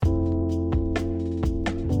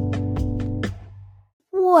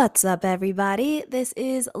What's up, everybody? This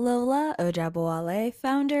is Lola Ojabowale,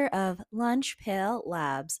 founder of Lunch Pail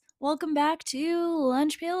Labs. Welcome back to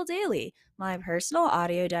Lunch Pail Daily, my personal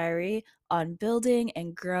audio diary on building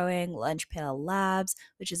and growing Lunch Pail Labs,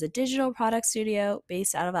 which is a digital product studio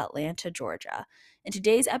based out of Atlanta, Georgia. In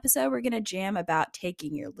today's episode, we're going to jam about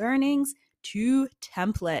taking your learnings to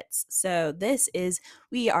templates.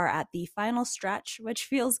 We are at the final stretch, which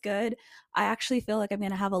feels good. I actually feel like I'm going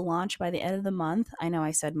to have a launch by the end of the month. I know I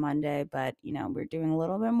said Monday, but we're doing a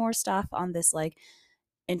little bit more stuff on this like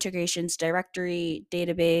integrations directory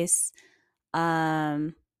database.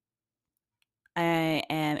 Um I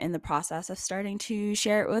am in the process of starting to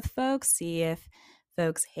share it with folks, see if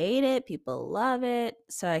folks hate it, people love it,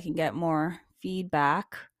 so I can get more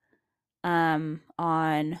feedback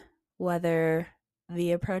on whether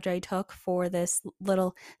the approach I took for this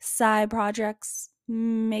little side projects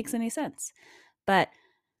makes any sense. But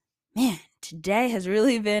man, today has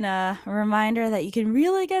really been a reminder that you can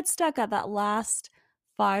really get stuck at that last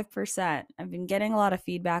 5%. I've been getting a lot of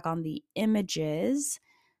feedback on the images,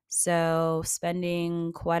 so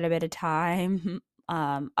spending quite a bit of time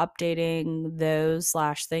updating those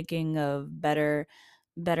slash thinking of better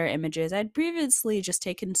images. I'd previously just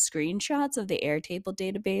taken screenshots of the Airtable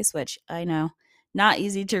database, which I know not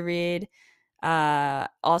easy to read,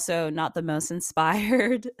 also not the most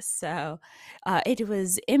inspired. So it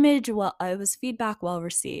was it was feedback well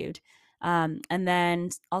received. And then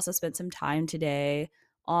also spent some time today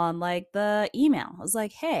on like the email. I was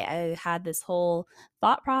like, hey, I had this whole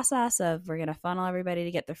thought process of we're going to funnel everybody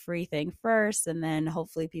to get the free thing first, and then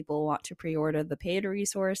hopefully people want to pre-order the paid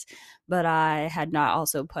resource. But I had not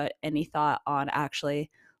also put any thought on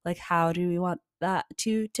actually like how do we want that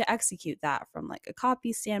to execute that from like a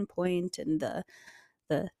copy standpoint and the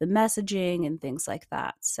messaging and things like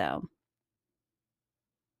that. So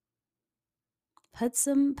put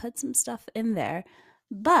some stuff in there.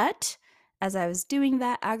 But as I was doing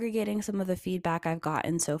that, aggregating some of the feedback I've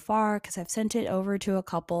gotten so far, because I've sent it over to a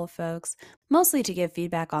couple of folks, mostly to give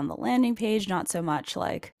feedback on the landing page, not so much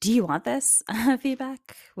like, do you want this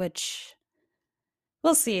feedback? Which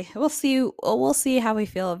we'll see. We'll see how we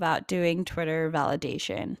feel about doing Twitter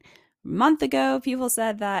validation. A month ago, people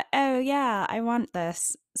said that, oh yeah, I want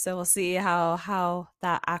this. So we'll see how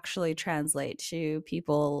that actually translates to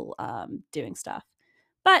people doing stuff.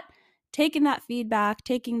 But taking that feedback,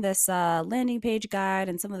 taking this landing page guide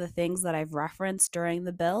and some of the things that I've referenced during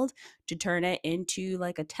the build to turn it into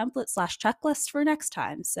like a template slash checklist for next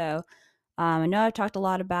time. So I know I've talked a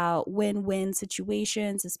lot about win-win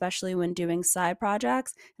situations, especially when doing side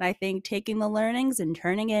projects. And I think taking the learnings and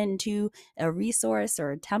turning it into a resource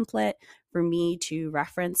or a template for me to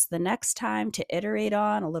reference the next time to iterate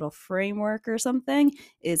on a little framework or something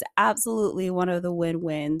is absolutely one of the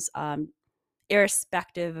win-wins,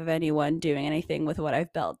 irrespective of anyone doing anything with what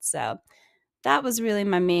I've built. So that was really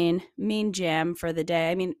my main jam for the day.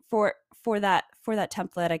 I mean, for that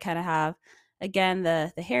template, I kind of have again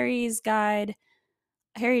the Harry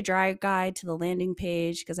Dry guide to the landing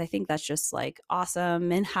page, because I think that's just like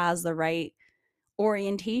awesome and has the right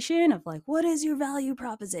orientation of like, what is your value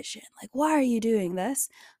proposition? Like, why are you doing this?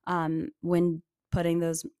 When putting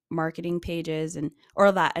those marketing pages and or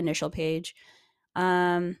that initial page.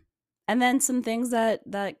 Um, and then some things that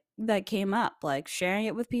came up, like sharing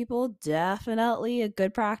it with people, definitely a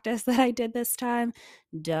good practice that I did this time.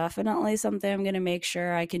 Definitely something I'm going to make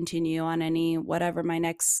sure I continue on any whatever my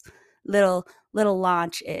next little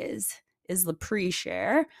launch is the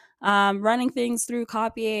pre-share. Running things through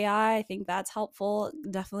Copy AI, I think that's helpful.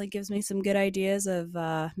 Definitely gives me some good ideas of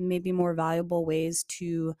maybe more valuable ways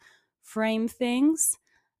to frame things.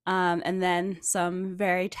 And then some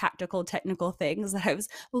very tactical, technical things that I was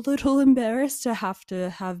a little embarrassed to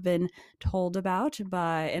have been told about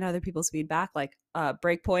by in other people's feedback, like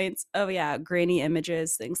breakpoints. Oh yeah, grainy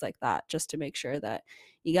images, things like that, just to make sure that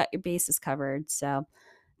you got your bases covered. So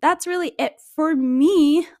that's really it for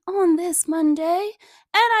me on this Monday.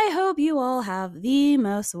 And I hope you all have the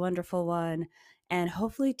most wonderful one. And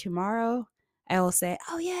hopefully tomorrow I will say,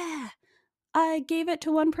 oh yeah, I gave it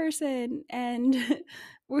to one person and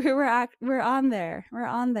we're on there. We're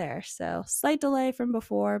on there. So slight delay from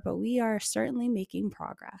before, but we are certainly making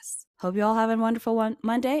progress. Hope you all have a wonderful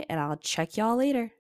Monday, and I'll check y'all later.